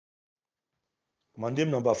My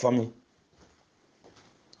name number family.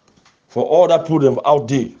 For all that put them out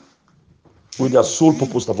there with their sole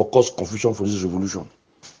purpose to cause confusion for this revolution.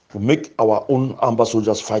 To make our own amber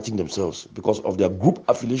soldiers fighting themselves because of their group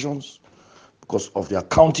affiliations, because of their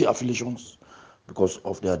county affiliations, because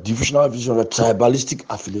of their divisional affiliations, their tribalistic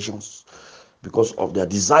affiliations, because of their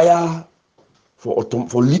desire for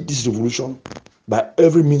lead this revolution by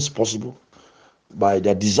every means possible, by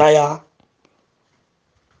their desire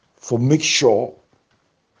for make sure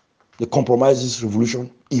they compromise this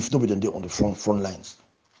revolution if nobody there on the front lines.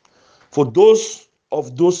 For those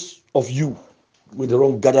of you where they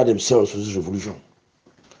don't gather themselves for this revolution,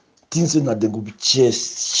 thinking that they will be share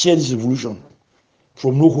this revolution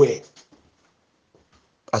from nowhere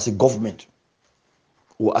as a government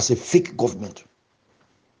or as a fake government.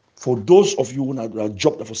 For those of you who are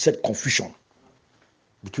job for set confusion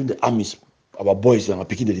between the armies, our boys and our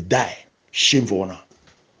picking they die. Shame for honor.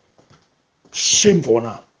 Shame for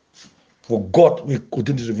honor. For God will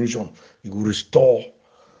continue this revolution. He will restore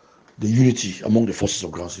the unity among the forces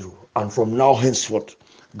of Ground Zero. And from now henceforth,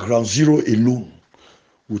 Ground Zero alone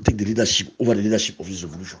will take the leadership over the leadership of this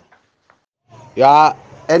revolution. Yeah,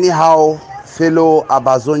 anyhow, fellow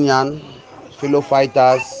Ambazonian, fellow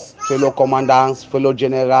fighters, fellow commandants, fellow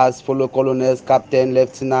generals, fellow colonels, captain,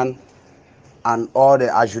 lieutenant, and all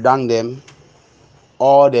the adjutant them,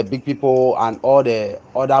 all the big people and all the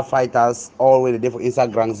other fighters, all the day for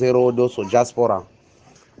inside Ground Zero, those for diaspora.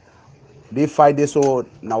 They fight this so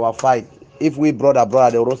now our fight. If we brother,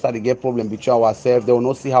 they will start to get problem between ourselves. They will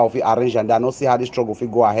not see how we arrange and they will not see how this struggle will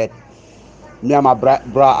go ahead. Me and my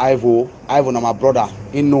Ivo na my brother,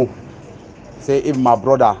 he know. Say if my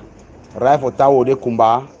brother rifle tawo de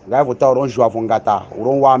kumba rifle tawo don joa for ngata we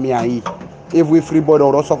don wa me and he if we free body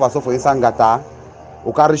we don suffer inside ngata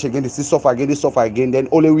we can reach again, still suffer again, then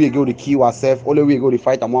only we go to kill ourselves, only we go to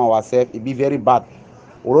fight among ourselves. It be very bad.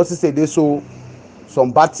 We also say this so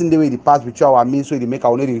some bad thing the way the pass between our means so they make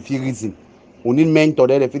our need feel reason. We need mentor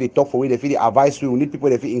there, they feel they talk for we, they feel they advise we need people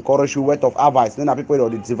they feel encourage you, word of advice, then people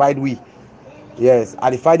they divide we. Yes, I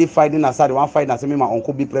the fighting aside, the one fight na say me my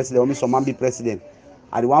uncle be president, or me some man be president.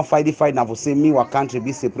 And the one fight na for say me our country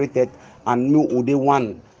be separated and me who they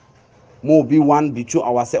one. More be one between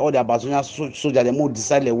ourselves, all the Ambazonia soldiers, they more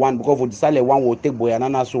decide the one because we decide the one we'll take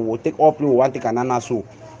Boyanana so we'll take all play, we want take anana so.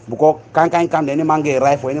 Because can't come any man get a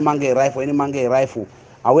rifle, any man get a rifle, any man get a rifle.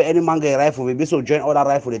 And when any man get a rifle, we be so join other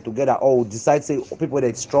rifle together or we'll decide say people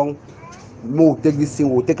that strong we'll take this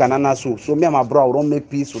thing, we'll take another so me and my brother we don't make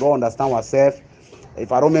peace, we don't understand ourselves.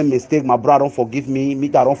 If I don't make mistake, my brother don't forgive me,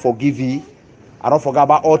 I don't forgive you. I don't forget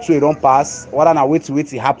about all two, it don't pass. What I wait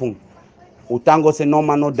it happen. We thank God say no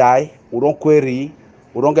man no die, we don't query,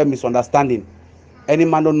 we don't get misunderstanding. Any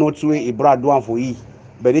man don't know two way a brother do one for he.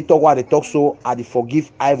 But they talk what they talk so I dey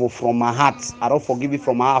forgive Ivo from my heart. I don't forgive it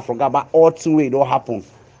from my heart. I forget about all two way it don't happen.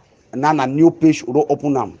 And now a new page we don't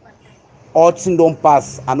open them. All things don't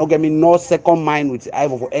pass. I don't get me no second mind with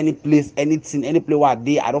Ivo for any place, anything, any place where I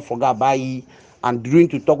dey. I don't forget about he. And during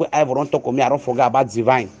to talk with Ivo, don't talk with me. I don't forget about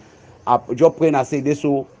divine. I just pray and I say this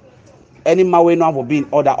so any man wey no have be in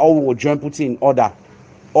order, all we will join put in order.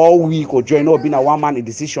 All we go join, no be na one man a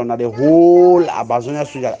decision. Na the whole Ambazonia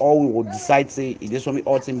soldier, all we will decide say it is something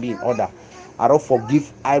all thing be in order. I don't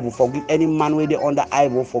forgive Ivo, forgive any man wey dey under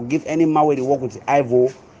Ivo, forgive any man wey dey work with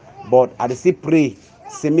Ivo. But I dey still pray,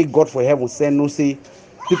 say make God for heaven send no say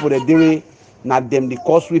people dey dey na them the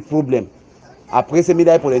cause we problem. I pray say me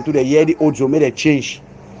that people dey do the hear the audio, make they change.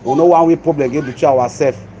 We know one way problem get between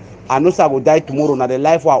ourselves. I know say I go die tomorrow. Na the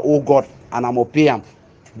life wey I owe God and I'm go pay am.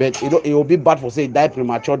 But it will be bad for say die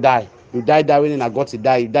premature die. You die when I got to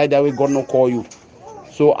die. You die when God no call you.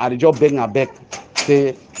 So I just beg and beg.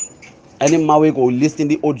 Say any man wey go listen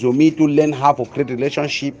the audio me to learn how to create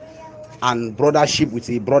relationship and brothership with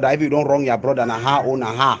a brother. If you don't wrong your brother na her or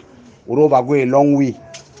na her, we over go a long way.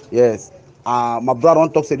 Yes. My brother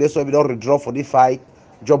don't talk say this so we don't withdraw for the fight.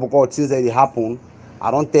 Job because things that happen. I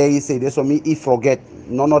don't tell you say this so me if forget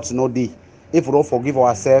nothing no day. If we don't forgive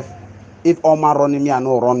ourselves, if all man running me I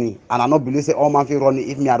no running and I no believe say all man feel running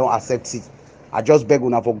if me I don't accept it. I just beg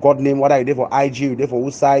una for God name whether you dey for IG, you dey for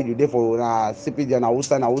whose side, you dey for CPD na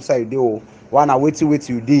whose side you dey o. Why na wait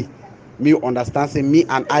you dey. Me understand say me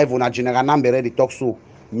and Ivo na General Nambere dey talk so.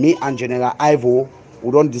 Me and General Ivo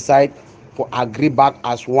we don't decide for agree back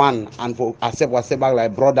as one and for accept back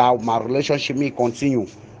like brother. My relationship me continue.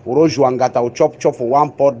 We don't juangata we chop for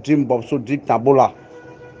one pot dream bob so drink tabola.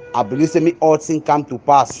 I believe say me all things come to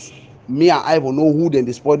pass. Me and Ivo know who then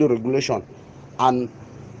dey spoil the regulation and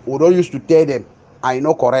we don't used to tell them I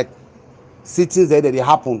know correct. See things there that they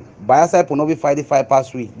happen. By our side, no be fight the fight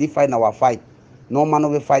pass we. They fight our fight. No man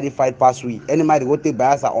over fight the fight pass we. Any man they go take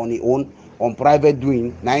Bayelsa on his own, on private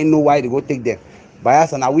doing. Now I know why they go take them.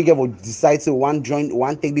 Bayelsa now we get to decide say one join,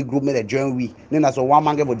 one take the group, may they join we. Then that's one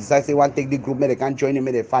man get to decide say one take the group, may they can't join him,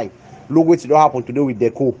 may they fight. Look what don't happen today with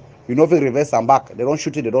Deco. You know if they reverse and back, they don't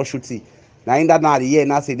shoot it, they don't shoot it. Now in that now the year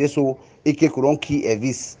now say this so Ike could don't kill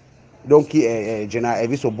Evis. Don't kill General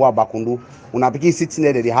Evis Oboa Bakundu. When I begin sitting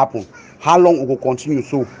there, they happen. How long we go continue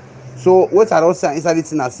so? So what I don't say inside this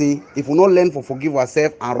thing I say, if we not learn for forgive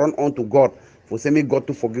ourselves and run on to God, for say me God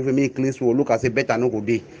to forgive me clean, so we'll look and say better no go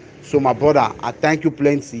day. So my brother, I thank you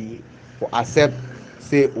plenty for accept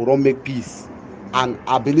say we don't make peace. And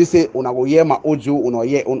I believe say una go hear my audio, una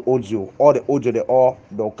hear on audio. All the audio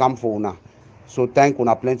they'll come for una. So thank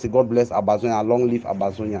una plenty. God bless Ambazonia. Long live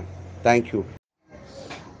Ambazonia. Thank you.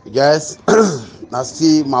 Yes, I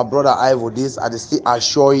see my brother Ivo this. I still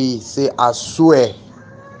assure you, say I swear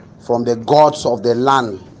from the gods of the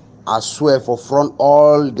land, I swear for front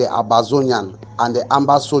all the Ambazonian and the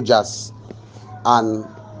Amber soldiers, and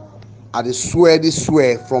I swear this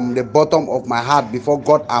swear from the bottom of my heart before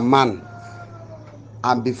God and man,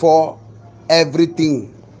 and before everything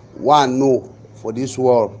one know for this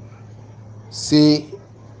world. Say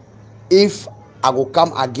if I go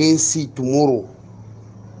come against you tomorrow,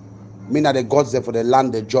 me na the gods there for the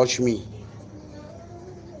land they judge me.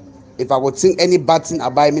 If I go think any bad thing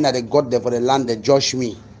about me na the God there for the land they judge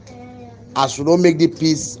me. As we don't make the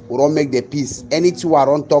peace, we don't make the peace. Anything I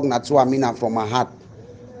don't talk, that's what I mean from my heart.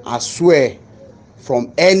 I swear,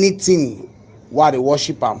 from anything why they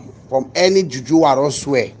worship them, from any juju I don't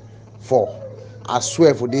swear for. I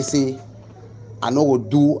swear for this say, I no go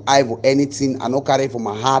do Ivo anything. I no carry for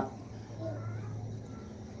my heart.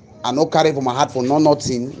 I no carry for my heart for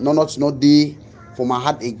nothing. No day for my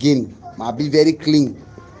heart again. I be very clean.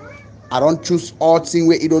 I don't choose all things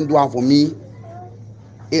where you don't do for me.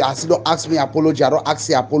 I still don't ask me apology. I don't ask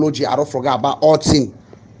you apology. I don't forget about all things.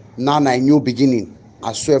 Now a new beginning.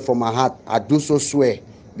 I swear from my heart. I do so swear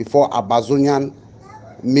before Ambazonian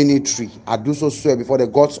military. I do so swear before the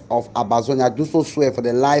gods of Ambazonia. I do so swear for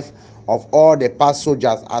the life of all the past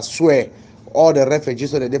soldiers. I swear all the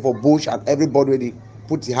refugees that they for bush and everybody they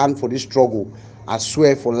put the hand for this struggle. I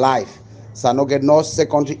swear for life. So I no get no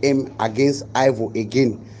secondary aim against Ivo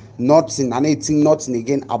again. Nothing, anything, nothing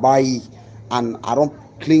again about it. And I don't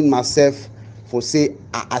clean myself for say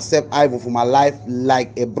I accept Ivo for my life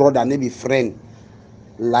like a brother, maybe friend,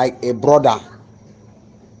 like a brother.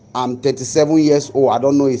 I'm 37 years old. I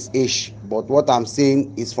don't know his age, but what I'm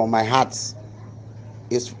saying is from my heart.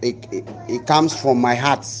 It comes from my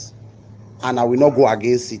heart, and I will not go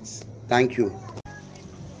against it. Thank you.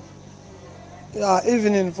 Yeah,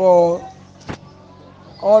 evening for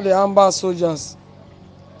all the Amber soldiers,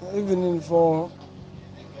 evening for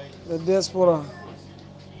the diaspora,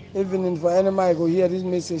 evening for any man go hear this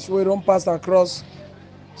message. We don't pass across.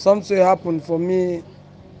 Something happened for me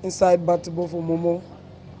inside Batibo for Momo,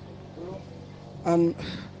 and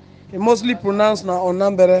it mostly pronounced now on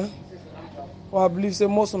Nambere. Well, I believe say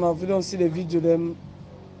most of you don't see the video. Them,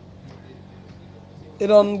 he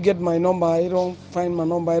don't get my number. He don't find my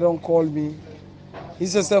number. He don't call me. He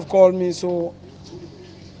himself called me, so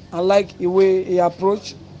I like the way he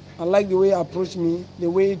approach. I like the way he approach me, the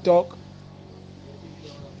way he talk.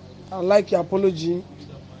 I like your apology.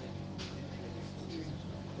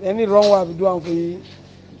 Any wrong way I be doing for you,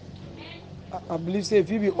 I believe say if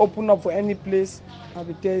you be open up for any place, I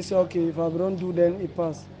be tell you say okay, if I don't do then it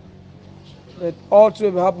pass. But all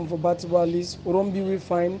two will happen for Batibo at least. We don't be we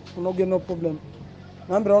fine, we don't get no problem.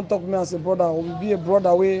 Now don't talk to me as a brother. We be a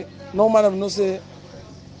brother way. No man no say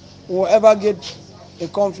we will ever get a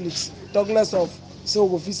conflict. Talk less of say we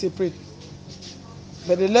go feel separate.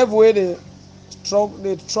 But the level where the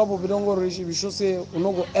trouble we don't go reach, we should say we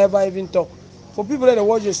no go ever even talk. For people that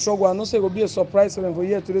watch the struggle, I know say it will be a surprise for them for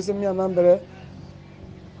years today. Say me and Nambere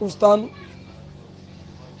who stand,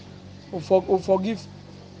 who forgive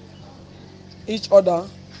each other,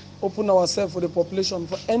 open ourselves for the population,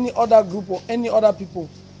 for any other group or any other people,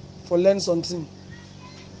 for learn something.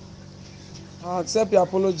 I accept your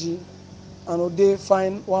apology, and would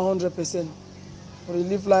fine 100%. For the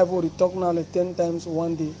live life or the talk now like 10 times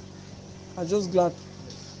one day. I'm just glad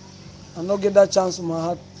I not get that chance in my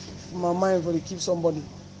heart, in my mind for to keep somebody.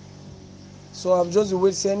 So I'm just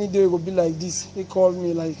wait say any day it will be like this. He called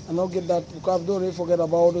me like I not get that because I don't really forget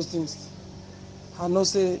about all those things. I know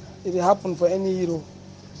say it happen for any hero.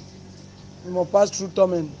 You must pass through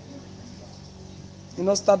torment. You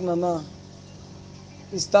not start now.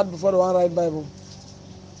 It start before the one write Bible.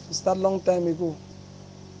 It start long time ago.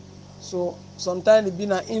 So sometimes it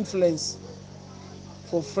been an influence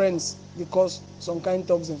for friends because some kind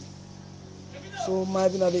talks them. So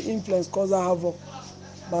maybe na the influence cause that havoc.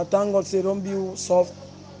 But thank God say don't be soft.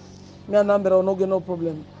 Me and Nambere will not get no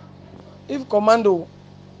problem. If commando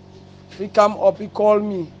he come up, he call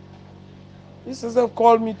me. He says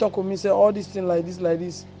call me, talk with me, say all this thing like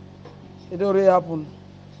this. It don't really happen.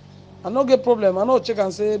 I no get problem. I no check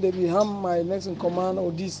and say they be harm my next in command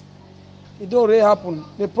or this. It don't really happen.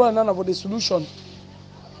 The problem none about the solution.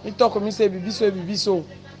 He talk with me say be so.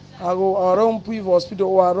 I go around put for hospital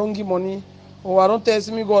or I don't give money or I don't tell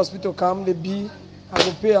me go hospital come the be I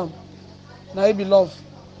go pay them. Now it be love.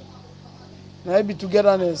 Now it be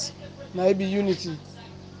togetherness. Now it be unity.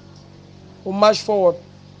 We march forward.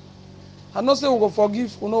 I not say we go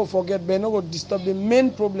forgive, we no forget, but no go disturb the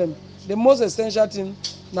main problem. The most essential thing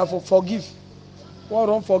now for forgive. What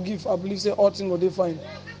don't forgive, I believe say all things go dey fine.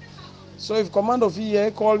 So if command of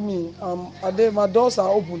here call me, my doors are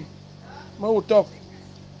open. We will talk.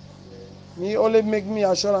 Me only make me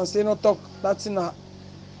assurance say no talk. That's in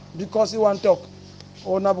because he want talk.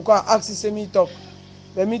 Or na because I ask him say me talk.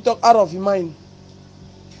 But me talk out of his mind.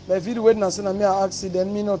 But if you wait and say na me I ask you,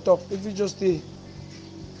 then me no talk. If you just stay.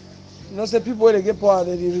 You know say people when they get power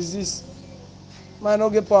they resist. Man no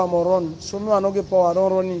get power more run. So me I no get power, I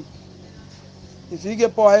don't run in. If you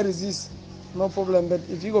get power, I resist. No problem. But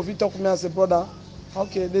if you go fit talk to me as a brother,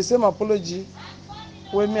 okay, the same apology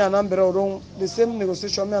with me and Nambere don't the same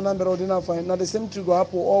negotiation me and Nambere didn't find. Now the same thing go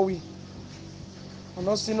happen all we. I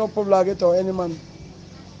don't see no problem I get or any man.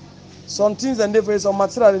 Some things and they for some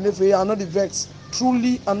material and they for I know the vex.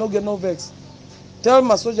 Truly I no get no vex. Tell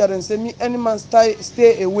my soldier and say me any man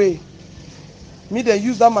stay away. Me they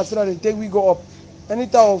use that material and take we go up.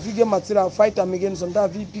 Anytime if you get material, fight them again.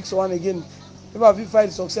 Sometimes if he picks one again. If I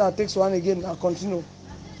fight success, I take one again, I continue.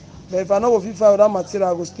 But if I know if you fight with that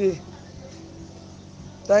material, I go stay.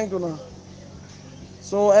 Thank you now.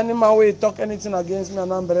 So any man will talk anything against me and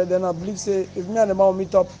Nambere, then I believe say if me and the man will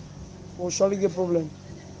meet up, we'll surely get problem.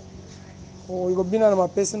 Or we go be in my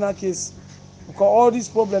personal case. Because all these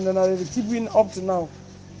problems that they keep being up to now.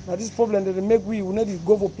 Now this problem that they make we need to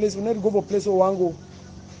go for place, we need to go for place where we want to go.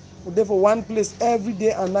 We're there for one place every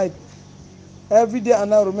day and night. Every day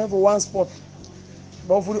and night remain for one spot.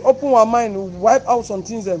 But if we open our mind, we wipe out some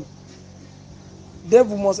things them.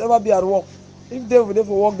 Devil must ever be at work. If devil dey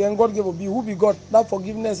for work, then God give a be. Who be God? That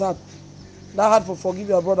forgiveness heart. That heart for forgive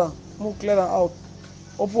your brother. Move clear and out.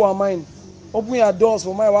 Open our mind. Open your doors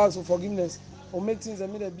for my works for forgiveness. Or make things that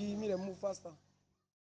me they move faster.